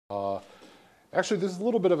Actually, this is a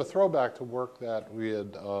little bit of a throwback to work that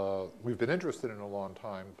we've been interested in a long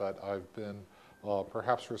time, but I've been,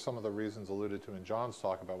 perhaps for some of the reasons alluded to in John's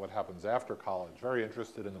talk about what happens after college, very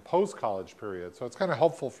interested in the post-college period. So it's kind of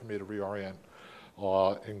helpful for me to reorient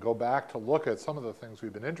and go back to look at some of the things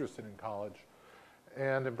we've been interested in college,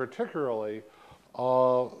 and in particularly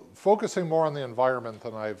focusing more on the environment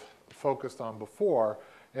than I've focused on before.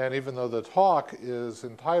 And even though the talk is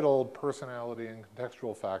entitled Personality and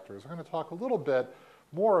Contextual Factors, I'm going to talk a little bit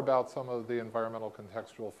more about some of the environmental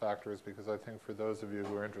contextual factors, because I think for those of you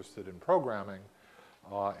who are interested in programming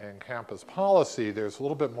and campus policy, there's a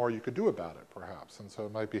little bit more you could do about it, perhaps. And so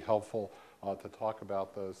it might be helpful to talk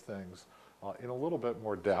about those things in a little bit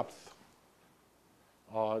more depth.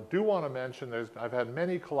 Do want to mention, I've had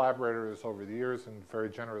many collaborators over the years and very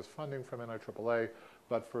generous funding from NIAAA.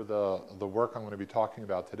 But for the work I'm going to be talking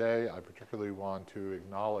about today, I particularly want to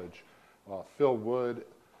acknowledge Phil Wood,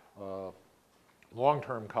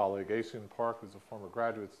 long-term colleague, Asian Park, who's a former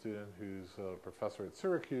graduate student who's a professor at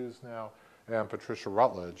Syracuse now, and Patricia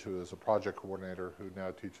Rutledge, who is a project coordinator who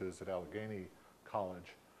now teaches at Allegheny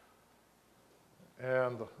College.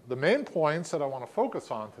 And the main points that I want to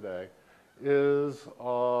focus on today is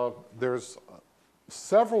there's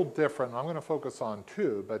several different, I'm going to focus on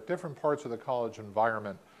two, but different parts of the college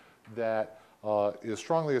environment that is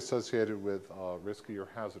strongly associated with risky or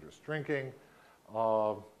hazardous drinking.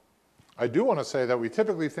 I do want to say that we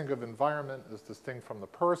typically think of environment as distinct from the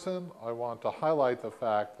person. I want to highlight the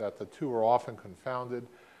fact that the two are often confounded,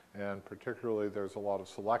 and particularly there's a lot of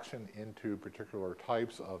selection into particular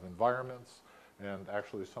types of environments, and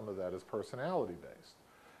actually some of that is personality-based.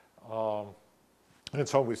 And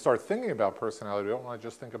so when we start thinking about personality, we don't want to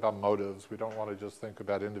just think about motives. We don't want to just think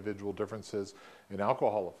about individual differences in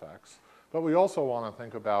alcohol effects. But we also want to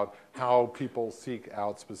think about how people seek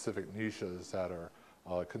out specific niches that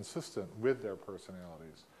are consistent with their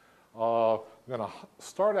personalities. I'm going to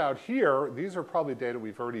start out here. These are probably data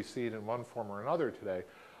we've already seen in one form or another today.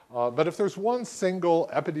 But if there's one single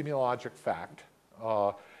epidemiologic fact,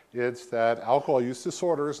 it's that alcohol use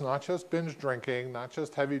disorders, not just binge drinking, not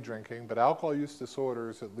just heavy drinking, but alcohol use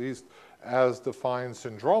disorders, at least as defined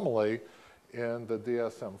syndromally in the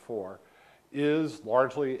DSM-4, is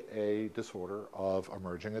largely a disorder of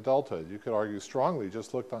emerging adulthood. You could argue strongly,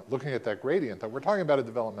 just looking at that gradient, that we're talking about a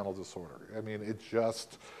developmental disorder. I mean, it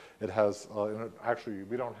has, actually,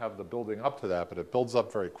 we don't have the building up to that, but it builds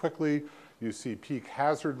up very quickly. You see peak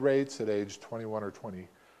hazard rates at age 21 or 20.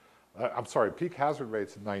 Peak hazard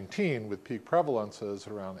rates at 19 with peak prevalences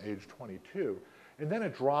around age 22. And then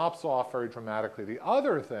it drops off very dramatically. The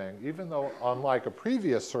other thing, even though unlike a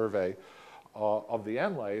previous survey of the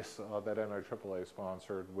NLACE that NIAAA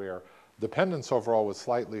sponsored, where dependence overall was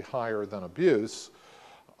slightly higher than abuse,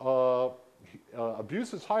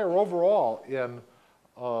 abuse is higher overall in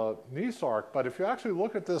NESARC. But if you actually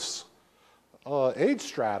look at this age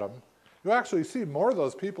stratum, you actually see more of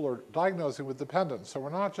those people are diagnosing with dependence. So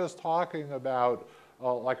we're not just talking about,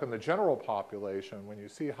 like in the general population, when you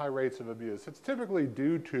see high rates of abuse, it's typically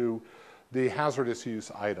due to the hazardous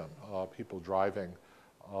use item, people driving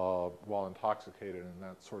while intoxicated and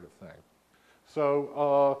that sort of thing.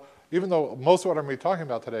 So even though most of what I'm going to be talking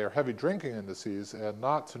about today are heavy drinking indices and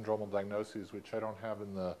not syndromal diagnoses, which I don't have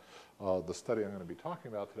in the study I'm going to be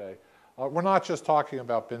talking about today, we're not just talking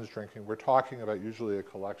about binge drinking. We're talking about usually a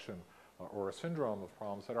collection or a syndrome of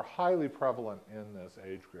problems that are highly prevalent in this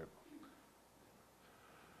age group.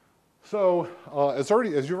 So as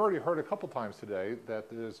you've already heard a couple times today, that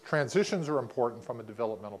transitions are important from a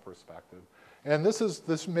developmental perspective. And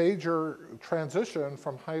this major transition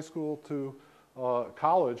from high school to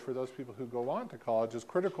college, for those people who go on to college, is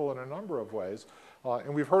critical in a number of ways.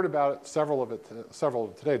 And we've heard about several of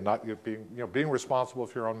them today. Not being responsible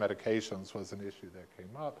for your own medications was an issue that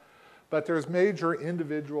came up. But there's major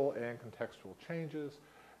individual and contextual changes.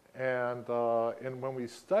 And when we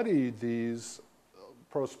study these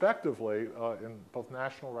prospectively in both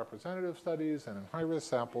national representative studies and in high-risk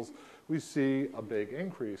samples, we see a big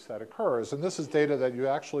increase that occurs. And this is data that you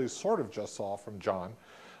actually sort of just saw from John.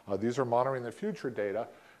 These are monitoring the future data.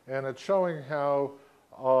 And it's showing how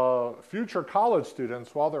future college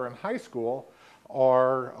students, while they're in high school,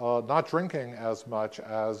 are not drinking as much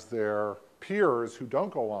as their peers who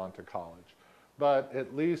don't go on to college. But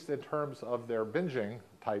at least in terms of their binging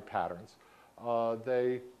type patterns,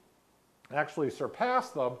 they actually surpass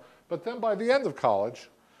them. But then by the end of college,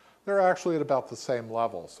 they're actually at about the same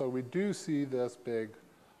level. So we do see this big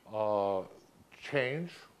change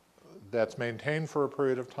that's maintained for a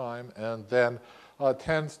period of time and then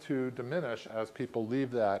tends to diminish as people leave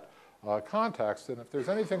that context. And if there's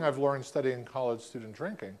anything I've learned studying college student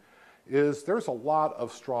drinking, is there's a lot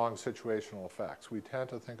of strong situational effects. We tend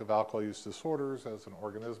to think of alcohol use disorders as an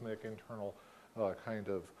organismic, internal kind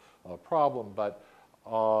of problem, but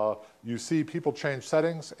you see people change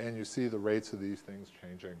settings, and you see the rates of these things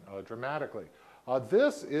changing dramatically.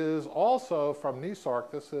 This is also from NESARC.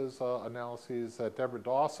 This is analyses that Deborah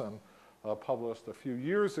Dawson published a few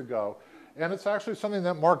years ago. And it's actually something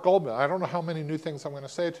that Mark Goldman, I don't know how many new things I'm going to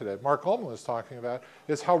say today, Mark Goldman was talking about,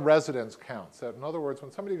 is how residence counts. That in other words,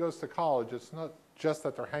 when somebody goes to college, it's not just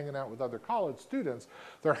that they're hanging out with other college students,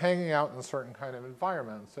 they're hanging out in certain kind of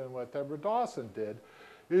environments. And what Deborah Dawson did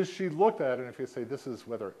is she looked at it, and if you say this is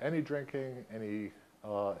whether any drinking, any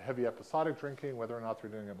heavy episodic drinking, whether or not they're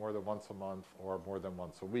doing it more than once a month or more than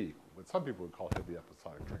once a week, what some people would call heavy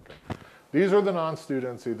episodic drinking. These are the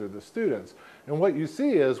non-students, either the students. And what you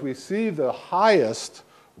see is we see the highest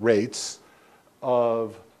rates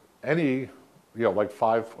of any, like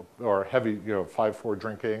 5 or heavy, 5-4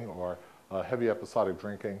 drinking or heavy episodic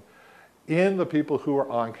drinking in the people who are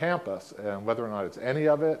on campus, and whether or not it's any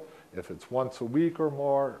of it, if it's once a week or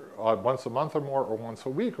more, once a month or more, or once a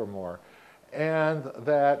week or more. And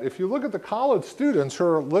that if you look at the college students who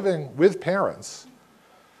are living with parents,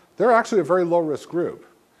 they're actually a very low-risk group.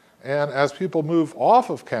 And as people move off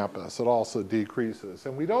of campus, it also decreases.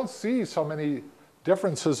 And we don't see so many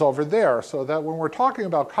differences over there, so that when we're talking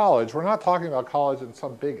about college, we're not talking about college in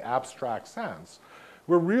some big abstract sense.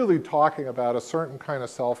 We're really talking about a certain kind of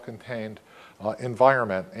self-contained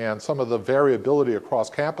environment, and some of the variability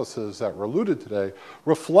across campuses that were alluded today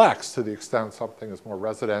reflects to the extent something is more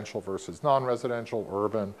residential versus non-residential,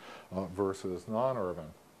 urban versus non-urban.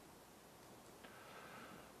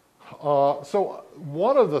 So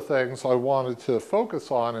one of the things I wanted to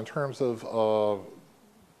focus on in terms of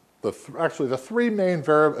actually the 3 main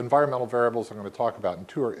environmental variables I'm going to talk about, and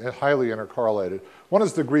 2 are highly intercorrelated. One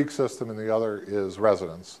is the Greek system, and the other is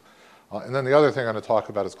residence. And then the other thing I'm going to talk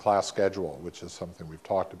about is class schedule, which is something we've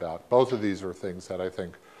talked about. Both of these are things that I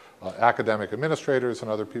think academic administrators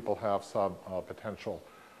and other people have some potential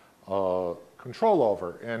control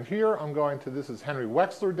over. And here I'm going to, this is Henry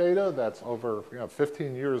Wexler data that's over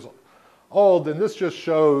 15 years old, and this just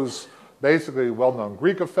shows basically well-known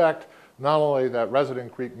Greek effect. Not only that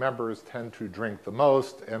resident Greek members tend to drink the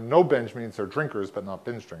most, and no binge means they're drinkers but not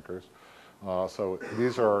binge drinkers. So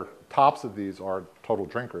these are, tops of these are total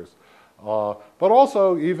drinkers. But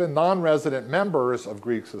also even non-resident members of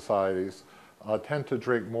Greek societies tend to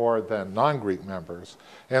drink more than non-Greek members.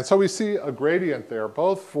 And so we see a gradient there,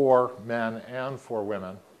 both for men and for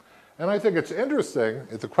women. And I think it's interesting,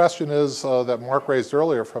 the question is that Mark raised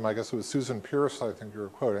earlier from, I guess it was Susan Pierce, I think you were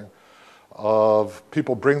quoting, of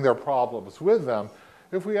people bring their problems with them.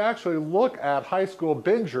 If we actually look at high school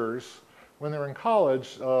bingers when they're in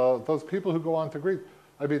college, those people who go on to Greek,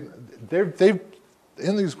 I mean, they've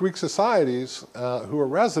in these Greek societies who are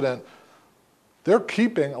resident, they're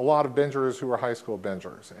keeping a lot of bingers who are high school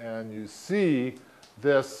bingers. And you see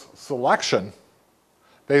this selection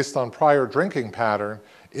based on prior drinking pattern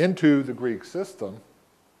into the Greek system.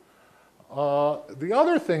 The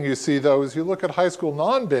other thing you see, though, is you look at high school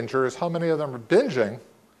non-bingers, how many of them are binging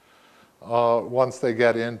once they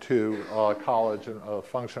get into college and a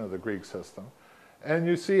function of the Greek system. And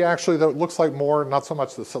you see actually that it looks like more, not so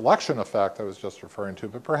much the selection effect I was just referring to,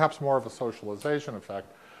 but perhaps more of a socialization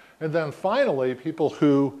effect. And then finally, people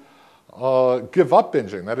who give up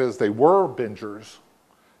binging, that is, they were bingers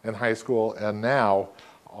in high school and now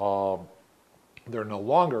they're no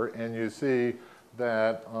longer, and you see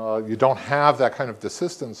that you don't have that kind of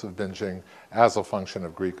desistance of binging as a function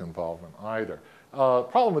of Greek involvement either.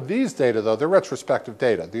 Problem with these data, though, they're retrospective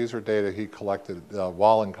data. These are data he collected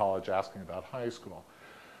while in college asking about high school.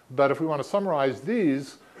 But if we want to summarize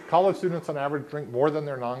these, college students on average drink more than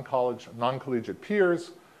their non-collegiate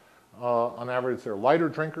peers. On average, they're lighter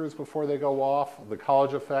drinkers before they go off. The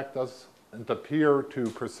college effect doesn't appear to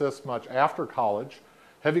persist much after college.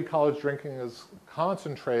 Heavy college drinking is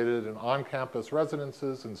concentrated in on-campus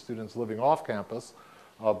residences and students living off campus,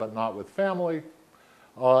 but not with family.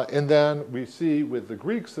 And then we see with the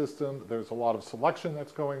Greek system, there's a lot of selection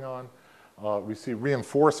that's going on. We see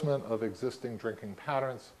reinforcement of existing drinking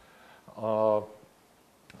patterns.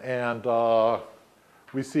 And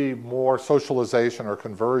we see more socialization or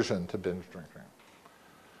conversion to binge drinking.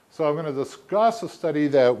 So I'm going to discuss a study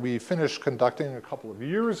that we finished conducting a couple of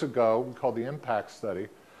years ago called the Impact Study.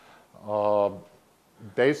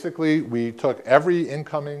 Basically, we took every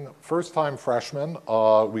incoming first-time freshman.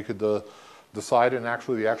 We could decide, and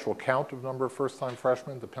actually the actual count of number of first-time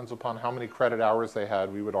freshmen depends upon how many credit hours they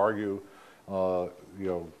had. We would argue,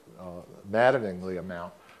 maddeningly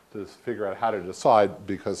amount. to figure out how to decide,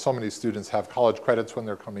 because so many students have college credits when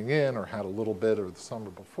they're coming in or had a little bit or the summer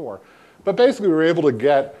before. But basically, we were able to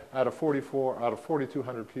get out of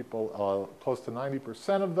 4,200 people, close to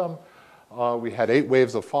 90% of them. We had 8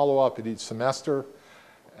 waves of follow-up at each semester.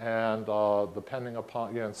 And depending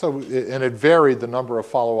upon, and it varied the number of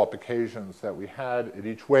follow-up occasions that we had. At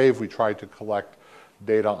each wave, we tried to collect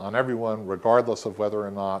data on everyone, regardless of whether or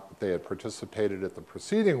not they had participated at the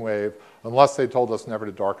preceding wave, unless they told us never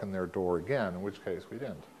to darken their door again, in which case we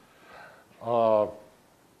didn't.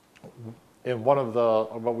 In one of the,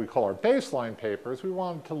 what we call our baseline papers, we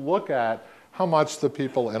wanted to look at how much the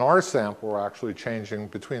people in our sample were actually changing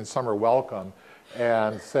between summer welcome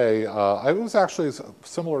and say, it was actually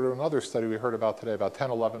similar to another study we heard about today, about 10,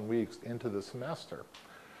 11 weeks into the semester.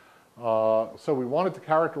 So we wanted to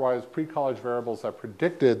characterize pre-college variables that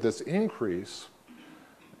predicted this increase,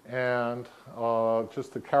 and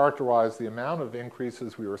just to characterize the amount of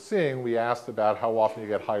increases we were seeing, we asked about how often you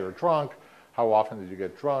get high or drunk, how often did you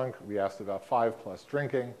get drunk. We asked about 5+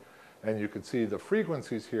 drinking, and you could see the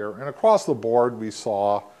frequencies here. And across the board, we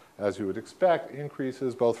saw, as you would expect,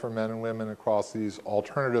 increases both for men and women across these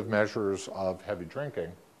alternative measures of heavy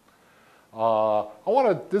drinking.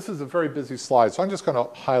 This is a very busy slide, so I'm just going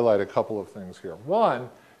to highlight a couple of things here. One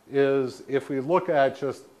is if we look at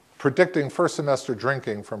just predicting first semester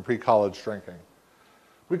drinking from pre-college drinking,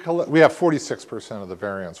 we have 46% of the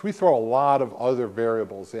variance. We throw a lot of other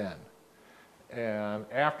variables in. And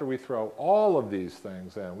after we throw all of these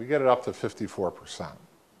things in, we get it up to 54%.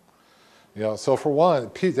 You know, so for one,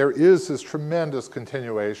 there is this tremendous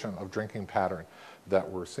continuation of drinking pattern that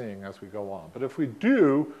we're seeing as we go on. But if we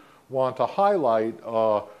do want to highlight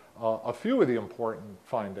a few of the important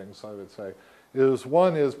findings, I would say, is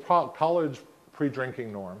one is college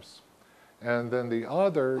pre-drinking norms. And then the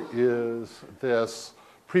other is this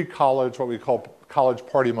pre-college, what we call college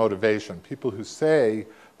party motivation, people who say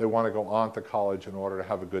they want to go on to college in order to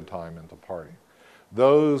have a good time and to party.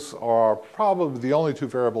 Those are probably the only 2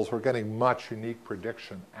 variables we're getting much unique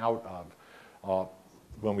prediction out of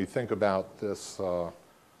when we think about this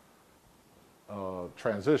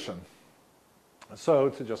transition. So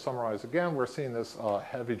to just summarize again, we're seeing this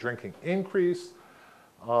heavy drinking increase.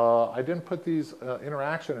 I didn't put these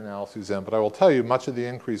interaction analyses in, but I will tell you much of the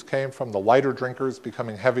increase came from the lighter drinkers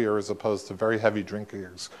becoming heavier as opposed to very heavy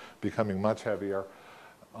drinkers becoming much heavier.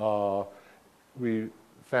 We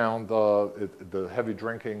found the heavy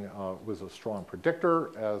drinking was a strong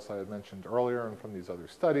predictor, as I had mentioned earlier, and from these other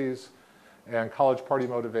studies. And college party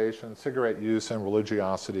motivation, cigarette use, and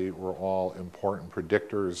religiosity were all important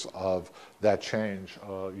predictors of that change,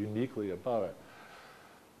 uniquely above it.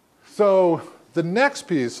 So the next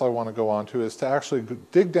piece I want to go on to is to actually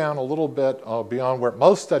dig down a little bit beyond what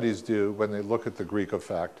most studies do when they look at the Greek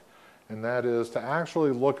effect, and that is to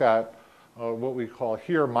actually look at what we call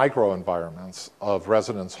here microenvironments of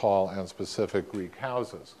residence hall and specific Greek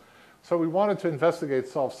houses. So we wanted to investigate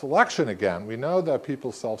self-selection again. We know that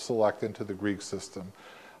people self-select into the Greek system.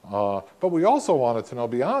 But we also wanted to know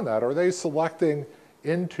beyond that, are they selecting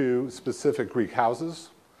into specific Greek houses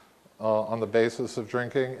on the basis of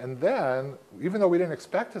drinking? And then, even though we didn't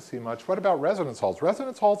expect to see much, what about residence halls?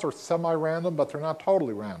 Residence halls are semi-random, but they're not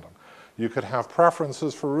totally random. You could have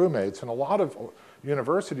preferences for roommates, and a lot of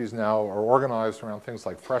universities now are organized around things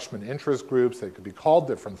like freshman interest groups. They could be called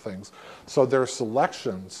different things. So there are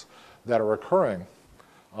selections that are occurring,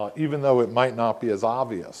 even though it might not be as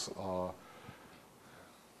obvious.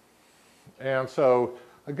 And so,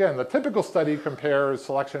 again, the typical study compares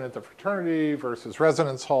selection into fraternity versus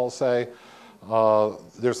residence hall, say.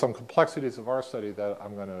 There's some complexities of our study that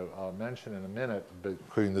I'm going to mention in a minute,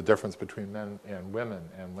 including the difference between men and women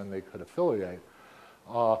and when they could affiliate.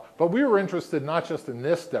 But we were interested not just in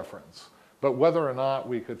this difference, but whether or not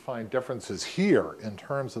we could find differences here in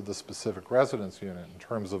terms of the specific residence unit, in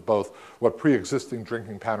terms of both what pre-existing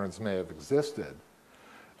drinking patterns may have existed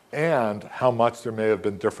and how much there may have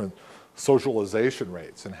been different socialization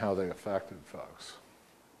rates and how they affected folks.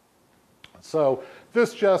 So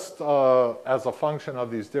this just as a function of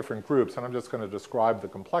these different groups, and I'm just going to describe the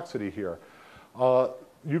complexity here.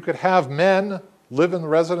 You could have men live in the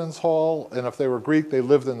residence hall, and if they were Greek, they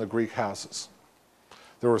lived in the Greek houses.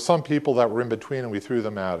 There were some people that were in between, and we threw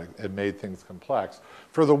them out. It made things complex.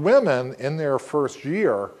 For the women, in their first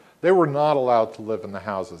year, they were not allowed to live in the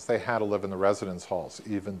houses. They had to live in the residence halls,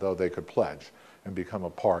 even though they could pledge and become a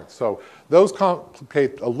part. So those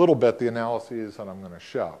complicate a little bit the analyses that I'm going to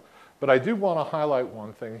show. But I do want to highlight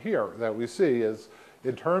one thing here that we see is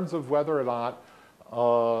in terms of whether or not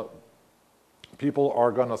people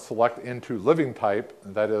are going to select into living type,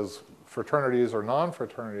 that is fraternities or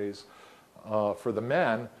non-fraternities, for the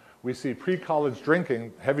men, we see pre-college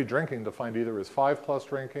drinking, heavy drinking, defined either as 5+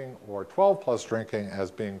 drinking or 12+ drinking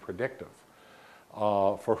as being predictive.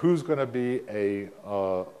 For who's going to be a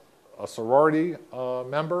sorority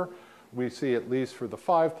member, we see at least for the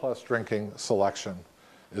 5+ drinking selection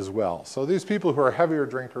as well. So these people who are heavier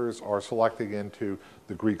drinkers are selecting into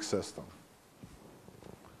the Greek system.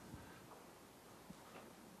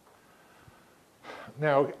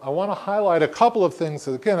 Now, I want to highlight a couple of things.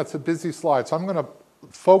 Again, it's a busy slide, so I'm going to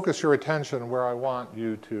focus your attention where I want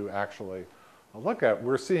you to actually look at.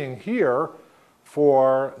 We're seeing here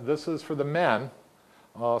this is for the men.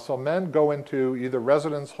 So men go into either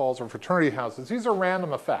residence halls or fraternity houses. These are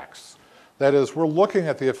random effects. That is, we're looking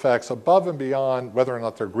at the effects above and beyond whether or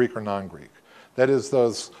not they're Greek or non-Greek. That is,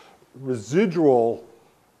 those residual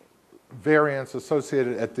variants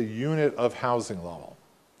associated at the unit of housing level.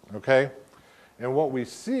 Okay? And what we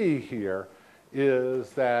see here is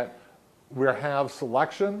that we have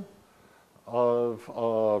selection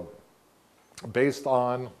of based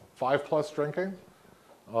on 5+ drinking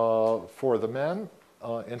for the men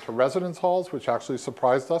into residence halls, which actually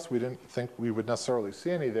surprised us. We didn't think we would necessarily see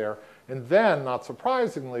any there. And then, not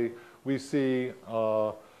surprisingly, we see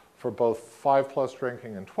for both 5+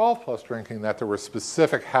 drinking and 12+ drinking that there were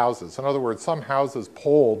specific houses. In other words, some houses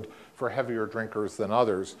polled for heavier drinkers than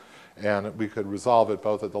others, and we could resolve it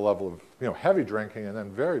both at the level of heavy drinking and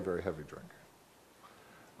then very, very heavy drinking.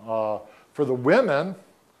 For the women,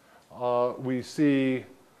 we see,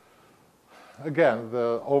 again,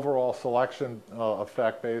 the overall selection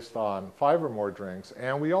effect based on 5 or more drinks,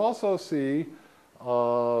 and we also see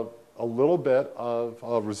a little bit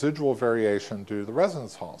of residual variation due to the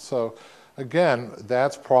residence hall. So again,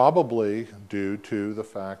 that's probably due to the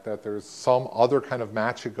fact that there's some other kind of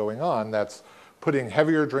matching going on that's putting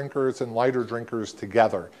heavier drinkers and lighter drinkers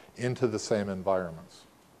together into the same environments.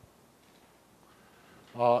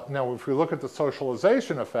 Now, if we look at the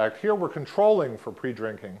socialization effect, here we're controlling for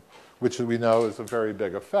pre-drinking, which we know is a very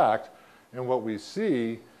big effect. And what we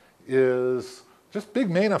see is just big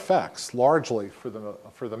main effects, largely for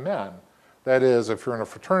the men. That is, if you're in a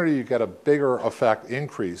fraternity, you get a bigger effect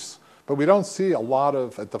increase. But we don't see a lot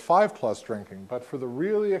of at the 5+ drinking. But for the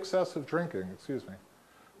really excessive drinking,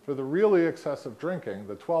 for the really excessive drinking,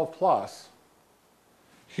 the 12+,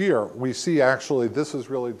 here we see actually this is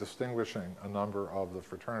really distinguishing a number of the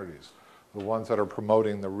fraternities, the ones that are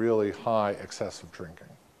promoting the really high excessive drinking.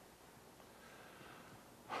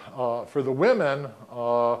 For the women,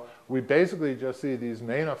 we basically just see these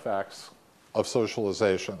main effects of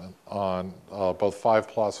socialization on both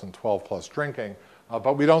 5+ and 12+ drinking,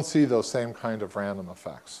 but we don't see those same kind of random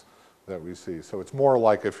effects that we see. So it's more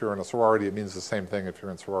like if you're in a sorority, it means the same thing if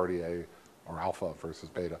you're in sorority A or alpha versus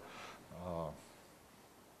beta.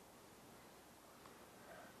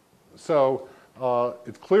 So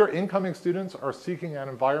it's clear incoming students are seeking out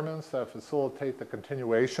environments that facilitate the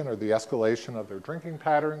continuation or the escalation of their drinking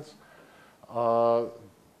patterns. Don't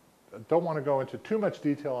want to go into too much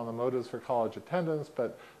detail on the motives for college attendance,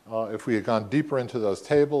 but if we had gone deeper into those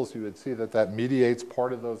tables, you would see that that mediates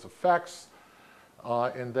part of those effects.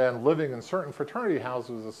 And then living in certain fraternity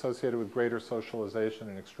houses associated with greater socialization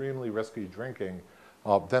and extremely risky drinking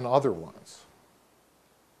than other ones.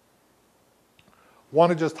 Want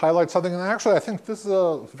to just highlight something, and actually I think this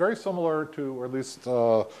is very similar to, or at least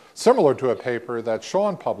similar to a paper that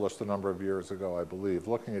Sean published a number of years ago, I believe,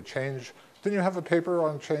 looking at change. Didn't you have a paper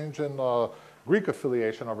on change in Greek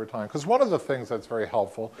affiliation over time? Because one of the things that's very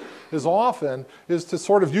helpful is often is to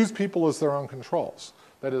sort of use people as their own controls.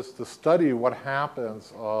 That is to study what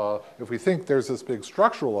happens if we think there's this big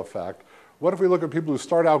structural effect. What if we look at people who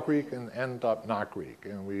start out Greek and end up not Greek?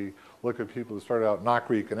 And we look at people who start out not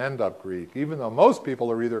Greek and end up Greek, even though most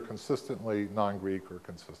people are either consistently non-Greek or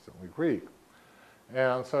consistently Greek.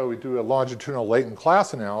 And so we do a longitudinal latent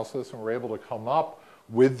class analysis, and we're able to come up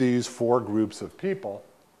with these 4 groups of people,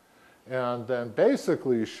 and then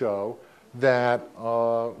basically show that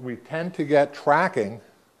we tend to get tracking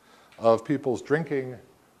of people's drinking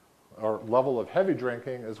or level of heavy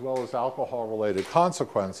drinking as well as alcohol-related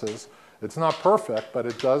consequences. It's not perfect, but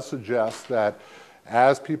it does suggest that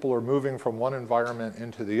as people are moving from one environment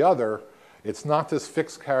into the other, it's not this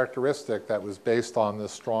fixed characteristic that was based on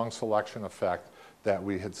this strong selection effect that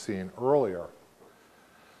we had seen earlier.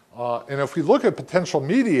 And if we look at potential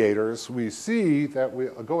mediators, we see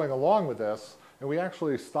that going along with this, and we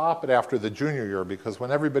actually stop it after the junior year, because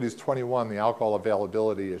when everybody's 21, the alcohol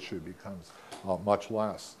availability issue becomes much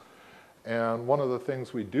less. And one of the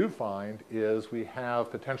things we do find is we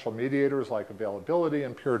have potential mediators like availability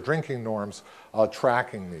and pure drinking norms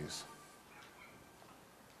tracking these.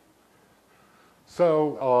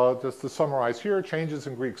 So just to summarize here, changes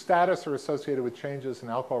in Greek status are associated with changes in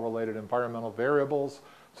alcohol-related environmental variables,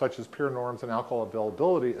 such as peer norms and alcohol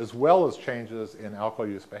availability, as well as changes in alcohol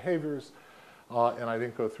use behaviors. And I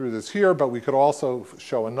didn't go through this here, but we could also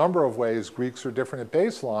show a number of ways Greeks are different at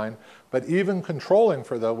baseline, but even controlling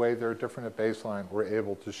for the way they're different at baseline, we're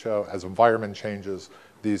able to show as environment changes,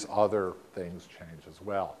 these other things change as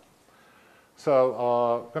well.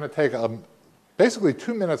 So I'm going to take basically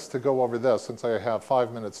 2 minutes to go over this, since I have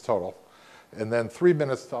 5 minutes total, and then 3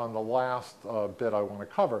 minutes on the last bit I want to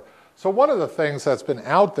cover. So one of the things that's been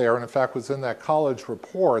out there, and in fact was in that college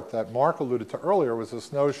report that Mark alluded to earlier, was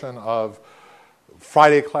this notion of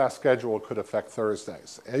Friday class schedule could affect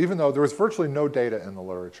Thursdays, even though there was virtually no data in the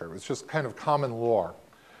literature. It was just kind of common lore.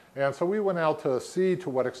 And so we went out to see to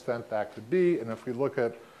what extent that could be. And if we look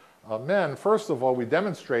at men, first of all, we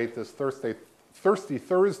demonstrate this Thirsty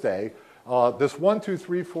Thursday. This 1, 2,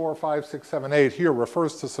 3, 4, 5, 6, 7, 8 here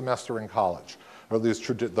refers to semester in college, or at least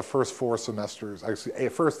the first 4 semesters, actually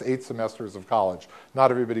first 8 semesters of college.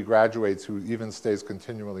 Not everybody graduates who even stays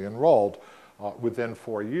continually enrolled within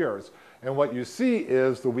 4 years. And what you see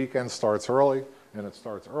is the weekend starts early, and it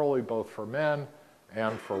starts early both for men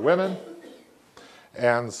and for women.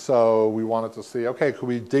 And so we wanted to see, okay, could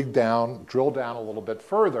we dig down, drill down a little bit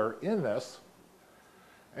further in this?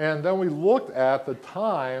 And then we looked at the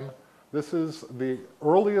time. This is the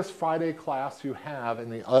earliest Friday class you have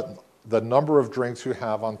and the number of drinks you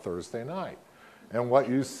have on Thursday night. And what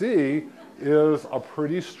you see is a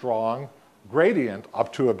pretty strong gradient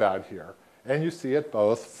up to about here. And you see it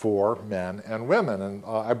both for men and women. And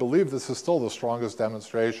I believe this is still the strongest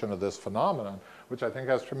demonstration of this phenomenon, which I think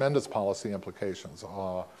has tremendous policy implications.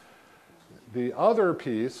 The other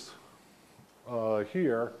piece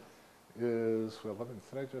here is, well, what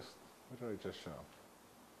did I just show?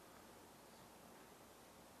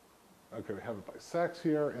 Okay, we have it by sex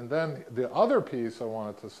here. And then the other piece I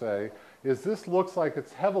wanted to say is this looks like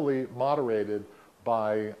it's heavily moderated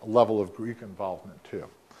by level of Greek involvement too.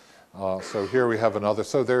 So here we have another.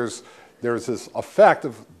 So there's this effect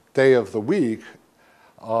of day of the week,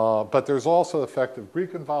 but there's also the effect of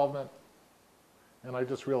Greek involvement. And I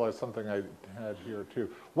just realized something I had here too.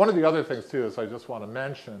 One of the other things too is I just want to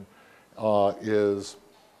mention is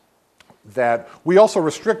that we also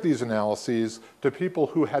restrict these analyses to people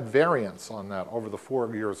who had variance on that over the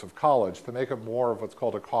 4 years of college to make it more of what's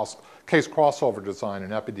called a case crossover design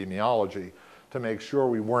in epidemiology, to make sure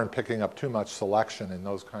we weren't picking up too much selection in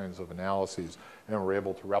those kinds of analyses and were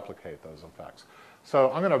able to replicate those effects.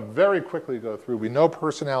 So I'm going to very quickly go through. We know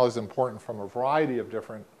personality is important from a variety of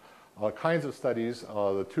different kinds of studies,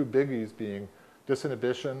 the 2 biggies being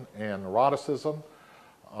disinhibition and neuroticism.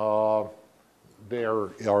 There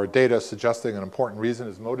are data suggesting an important reason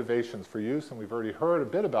is motivations for use, and we've already heard a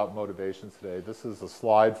bit about motivations today. This is a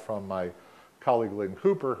slide from my colleague Lynn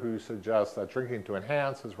Cooper, who suggests that drinking to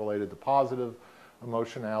enhance is related to positive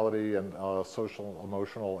emotionality and social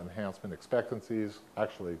emotional enhancement expectancies.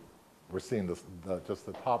 Actually, we're seeing this, just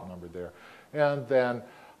the top number there. And then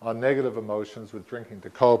negative emotions with drinking to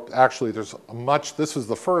cope. Actually, there's this is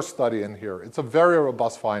the first study in here. It's a very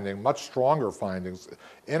robust finding, much stronger findings,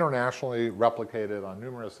 internationally replicated on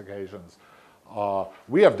numerous occasions.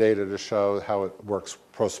 We have data to show how it works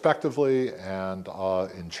prospectively and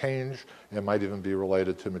in change. It might even be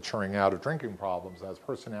related to maturing out of drinking problems as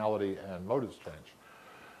personality and motives change.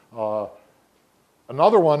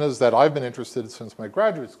 Another one is that I've been interested since my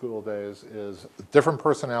graduate school days is different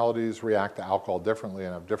personalities react to alcohol differently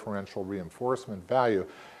and have differential reinforcement value.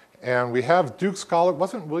 And we have Duke scholar,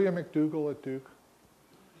 wasn't William McDougall at Duke?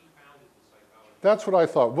 He founded the psychology. That's what I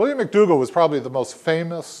thought. William McDougall was probably the most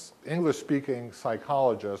famous English-speaking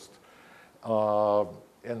psychologist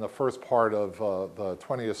in the first part of the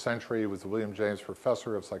 20th century. He was the William James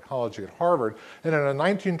Professor of Psychology at Harvard. And in a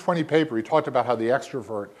 1920 paper, he talked about how the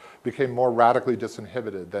extrovert became more radically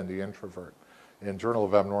disinhibited than the introvert in Journal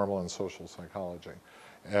of Abnormal and Social Psychology.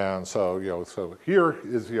 And so, so here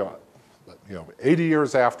is, 80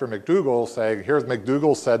 years after McDougall saying, here's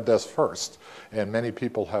McDougall said this first, and many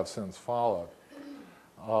people have since followed.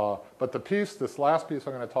 But this last piece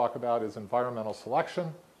I'm going to talk about is environmental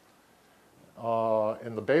selection.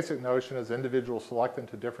 And the basic notion is individuals select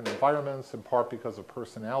into different environments, in part because of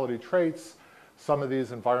personality traits. Some of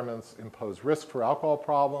these environments impose risk for alcohol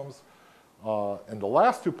problems. And the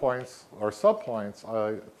last 2 points, or subpoints,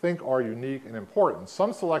 I think are unique and important.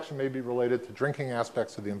 Some selection may be related to drinking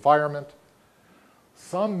aspects of the environment.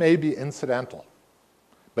 Some may be incidental,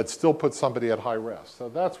 but still put somebody at high risk. So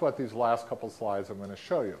that's what these last couple slides I'm going to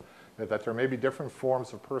show you, that there may be different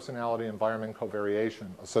forms of personality environment covariation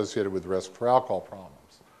associated with risk for alcohol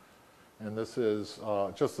problems. And this is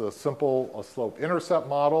just a simple slope-intercept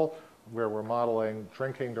model where we're modeling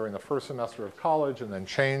drinking during the first semester of college and then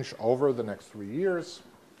change over the next 3 years.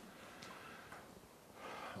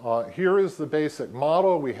 Here is the basic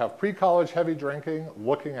model. We have pre-college heavy drinking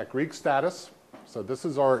looking at Greek status. So this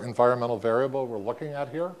is our environmental variable we're looking at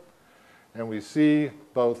here. And we see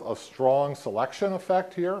both a strong selection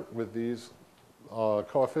effect here with these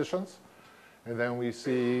coefficients. And then we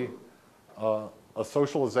see a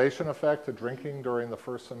socialization effect to drinking during the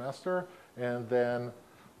first semester. And then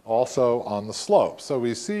also on the slope. So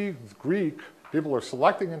we see Greek, people are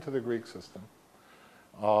selecting into the Greek system.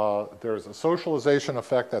 There's a socialization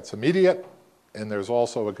effect that's immediate, and there's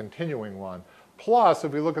also a continuing one. Plus,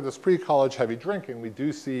 if we look at this pre-college heavy drinking, we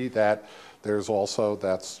do see that there's also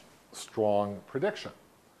that strong prediction.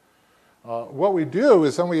 What we do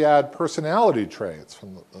is then we add personality traits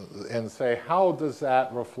and say, how does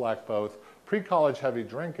that reflect both pre-college heavy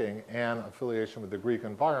drinking and affiliation with the Greek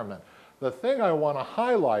environment? The thing I want to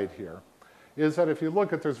highlight here is that if you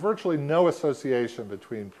look at, there's virtually no association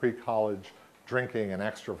between pre-college drinking and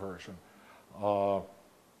extroversion.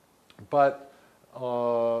 But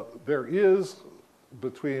there is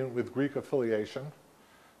with Greek affiliation.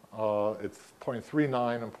 It's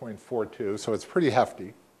 0.39 and 0.42, so it's pretty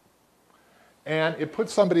hefty. And it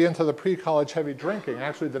puts somebody into the pre-college heavy drinking.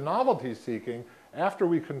 Actually, the novelty seeking, after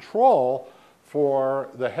we control for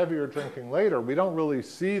the heavier drinking later, we don't really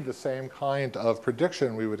see the same kind of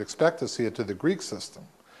prediction we would expect to see it to the Greek system.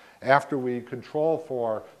 After we control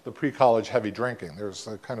for the pre-college heavy drinking, there's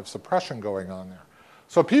a kind of suppression going on there.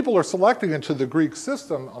 So people are selecting into the Greek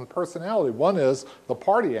system on personality. One is the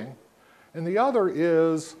partying, and the other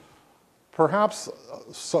is perhaps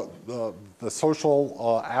the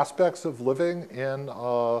social aspects of living in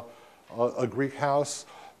a Greek house,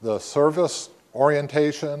 the service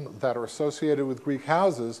orientation that are associated with Greek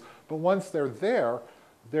houses. But once they're there,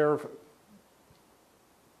 they've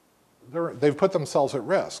put themselves at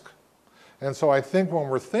risk. And so I think when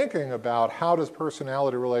we're thinking about how does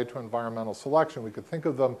personality relate to environmental selection, we could think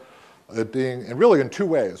of them as being, and really in two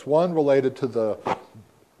ways. One related to the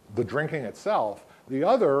drinking itself. The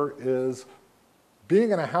other is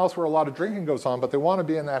being in a house where a lot of drinking goes on, but they want to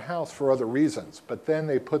be in that house for other reasons. But then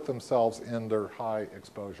they put themselves under high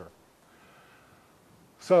exposure.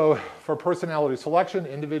 So for personality selection,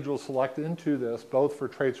 individuals select into this both for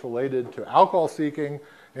traits related to alcohol seeking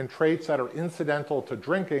and traits that are incidental to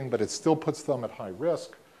drinking, but it still puts them at high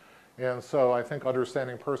risk. And so I think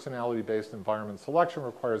understanding personality-based environment selection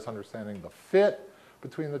requires understanding the fit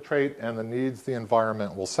between the trait and the needs the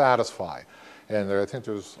environment will satisfy. And I think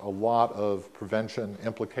there's a lot of prevention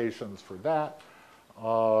implications for that.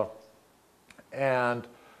 And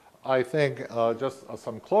I think just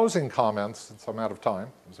some closing comments, since I'm out of time.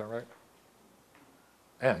 Is that right?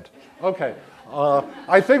 End. Okay.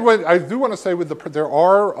 I think I do want to say there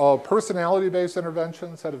are personality-based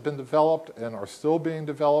interventions that have been developed and are still being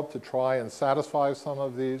developed to try and satisfy some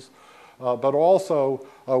of these. But also,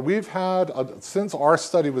 we've had, since our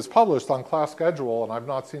study was published on class schedule, and I've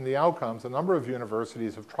not seen the outcomes, a number of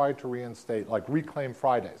universities have tried to reinstate, like Reclaim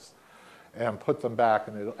Fridays, and put them back.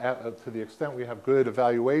 And to the extent we have good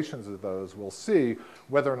evaluations of those, we'll see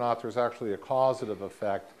whether or not there's actually a causative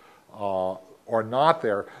effect or not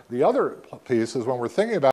there. The other piece is when we're thinking about